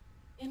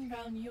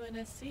 Inbound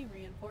UNSC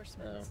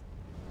reinforcements.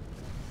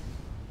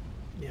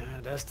 Yeah,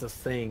 that's the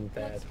thing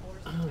Blood that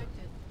spores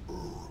detected.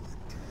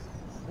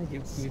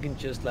 you can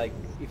just like,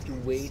 if you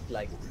wait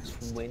like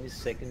 20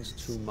 seconds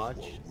too much,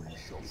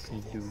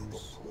 you can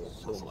lose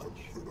so much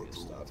of your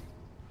stuff.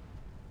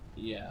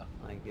 Yeah.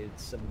 Like,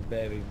 it's a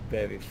very,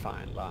 very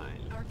fine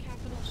line. Our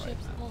capital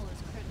ship's now. hull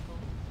is critical.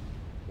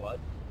 What?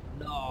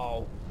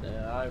 No!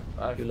 Yeah,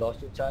 I've You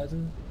lost your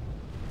Titan?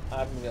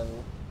 I'm gonna...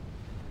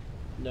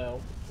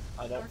 No,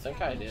 I don't Our think I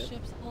capital did.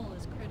 ship's hull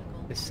is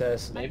critical. It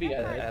says Maybe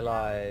I the did.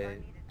 ally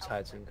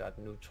Titan got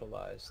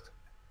neutralized.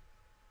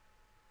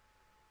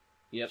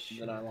 Yep,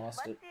 then I lost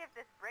Let's it. see if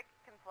this brick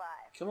can fly.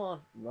 Come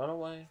on, run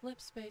away. Slip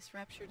space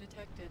rupture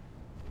detected.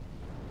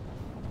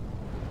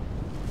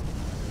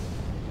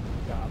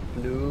 God,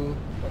 Blue.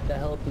 What the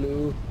hell,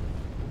 Blue?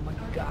 Oh my Our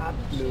God,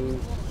 capital Blue.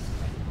 ship's hull is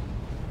critical.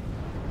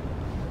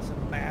 It's a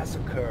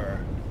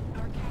massacre.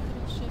 Our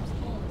capital ship's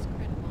hull is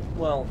critical.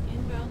 Well,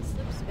 Inbound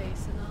slip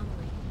space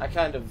anomaly. I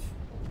kind of...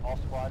 All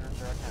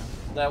squadrons are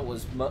accounted. That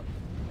was...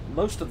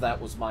 Most of that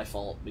was my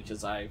fault,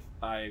 because I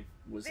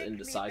was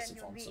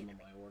indecisive on some of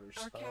my orders.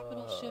 Our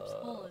capital ship's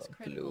hull is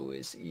critical. Blue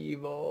is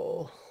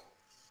evil.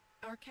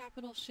 Our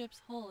capital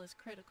ship's hull is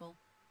critical.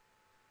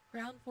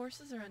 Ground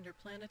forces are under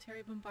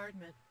planetary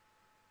bombardment.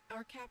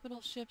 Our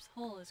capital ship's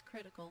hull is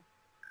critical.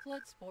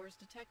 Flood spores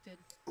detected.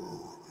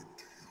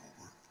 Arrogant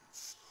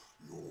humans,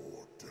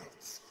 your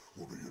deaths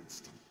will be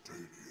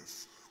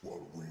instantaneous,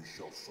 while we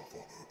shall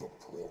suffer the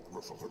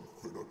progress of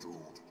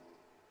infinitude.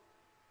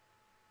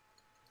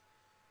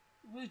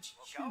 Would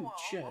you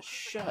just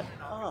shut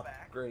up,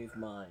 Grave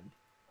Mind?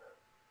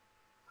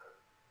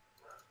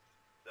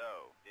 So,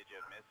 did you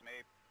miss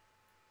me?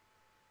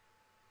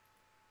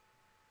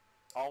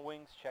 All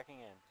wings checking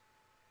in.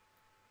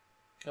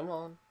 Come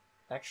on.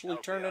 Actually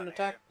I'll turn be and on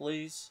attack, here.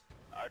 please.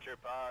 Archer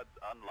pods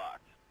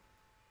unlocked.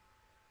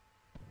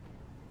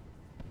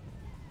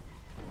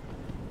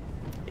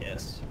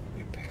 Yes.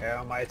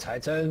 Repair my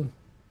Titan.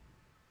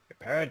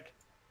 Repair it.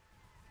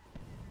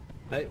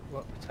 Hey,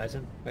 what?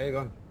 Titan? Where are you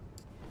going?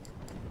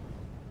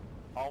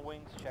 All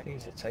wings I checking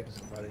think in. he's attacking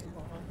somebody.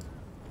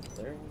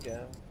 There we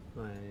go.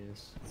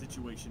 Nice.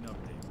 Situation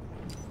update.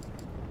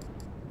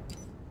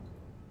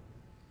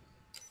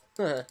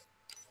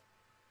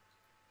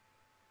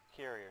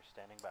 Carrier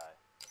standing by.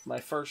 My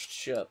first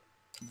ship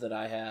that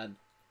I had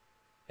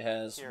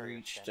has Carrier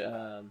reached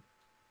standing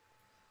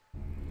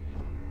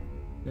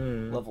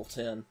by. level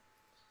 10.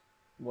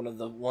 One of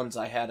the ones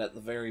I had at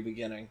the very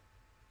beginning.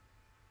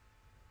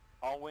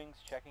 All wings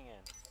checking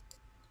in.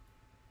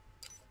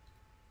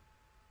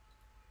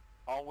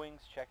 All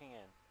wings checking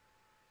in.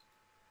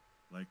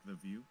 Like the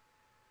view?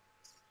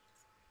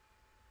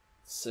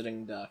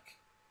 Sitting duck.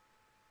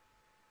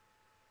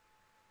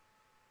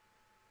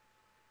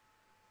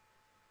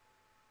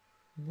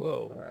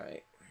 Whoa.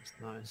 Alright. That's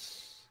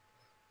nice.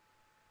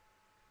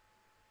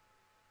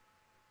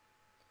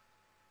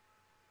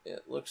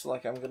 It looks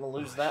like I'm gonna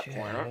lose Oh, that shit.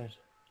 planet.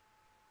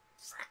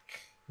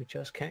 We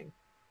just can't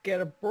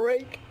get a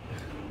break.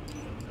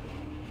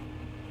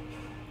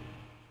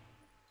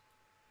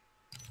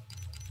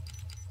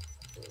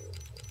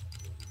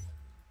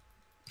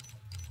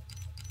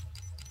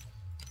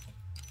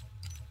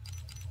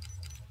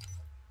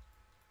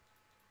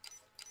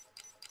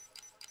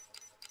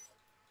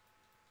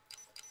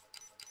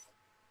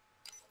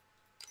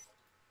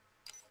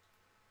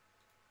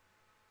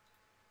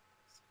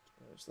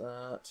 There's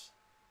that.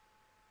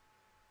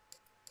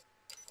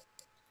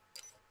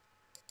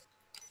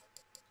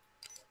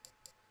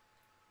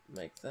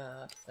 Make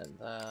that and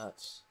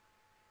that.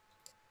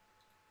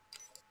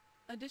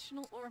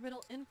 Additional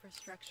orbital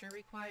infrastructure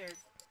required.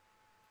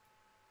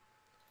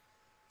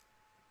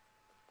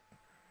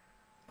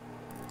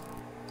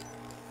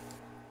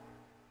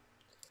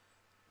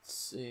 Let's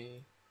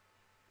see.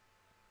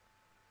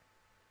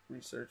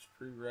 Research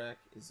prereq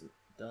isn't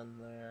done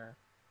there.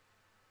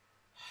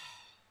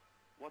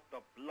 What the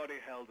bloody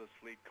hell does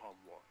FleetCom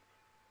want?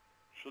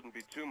 Shouldn't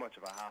be too much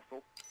of a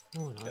hassle.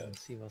 Oh, now I can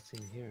see what's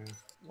in here.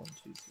 1,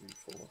 2, 3,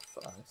 4,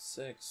 5,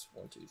 6.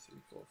 1, 2, 3,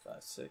 4,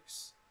 5,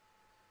 6.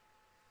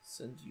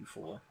 Send you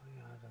 4. Oh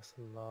yeah, that's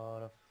a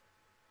lot of...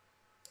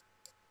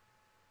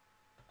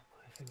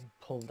 If I can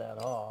pull that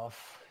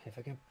off, if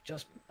I can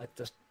just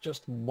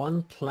just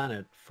one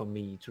planet for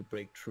me to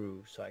break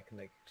through, so I can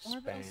like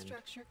Orbital expand.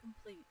 structure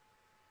complete.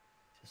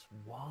 Just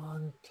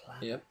one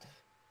planet. Yep.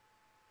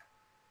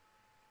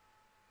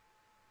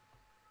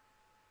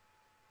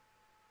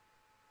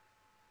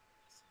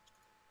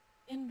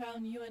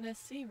 Inbound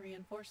UNSC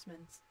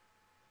reinforcements.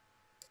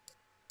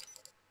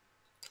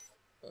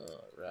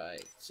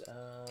 Alright.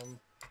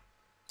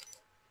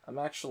 I'm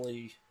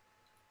actually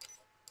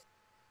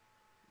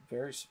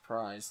very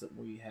surprised that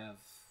we have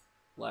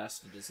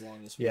lasted as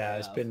long as we have. Yeah,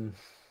 it's been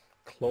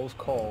close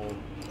call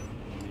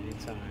many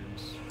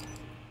times.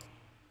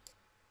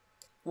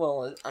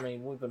 Well, I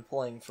mean, we've been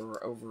playing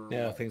for over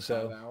Yeah, I what, think 5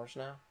 so. hours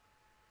now.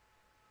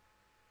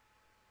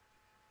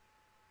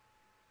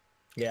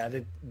 Yeah,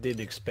 I didn't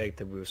expect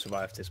that we would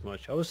survive this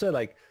much. I would say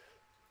like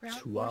Ground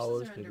 2 forces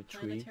hours, are under maybe 3,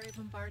 planetary and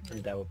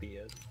bombardment. that would be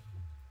it.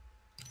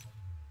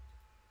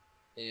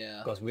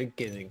 Yeah. Because we're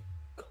getting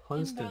Inbound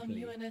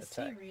constantly UNSC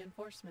attacked.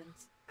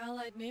 reinforcements.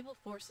 Allied naval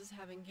forces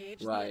have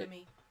engaged Right. the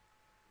enemy.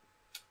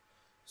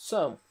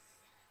 So,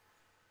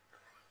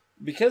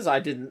 because I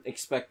didn't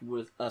expect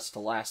us to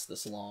last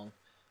this long,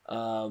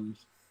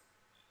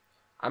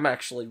 I'm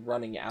actually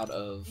running out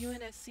of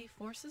UNSC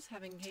forces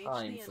have engaged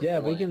time the for enemy. Yeah,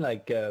 we play. can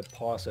like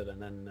pause it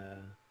and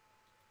then,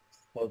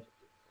 well,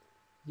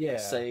 yeah,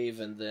 Save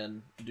and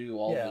then do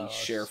all yeah, these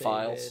share save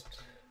files.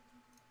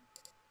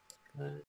 it.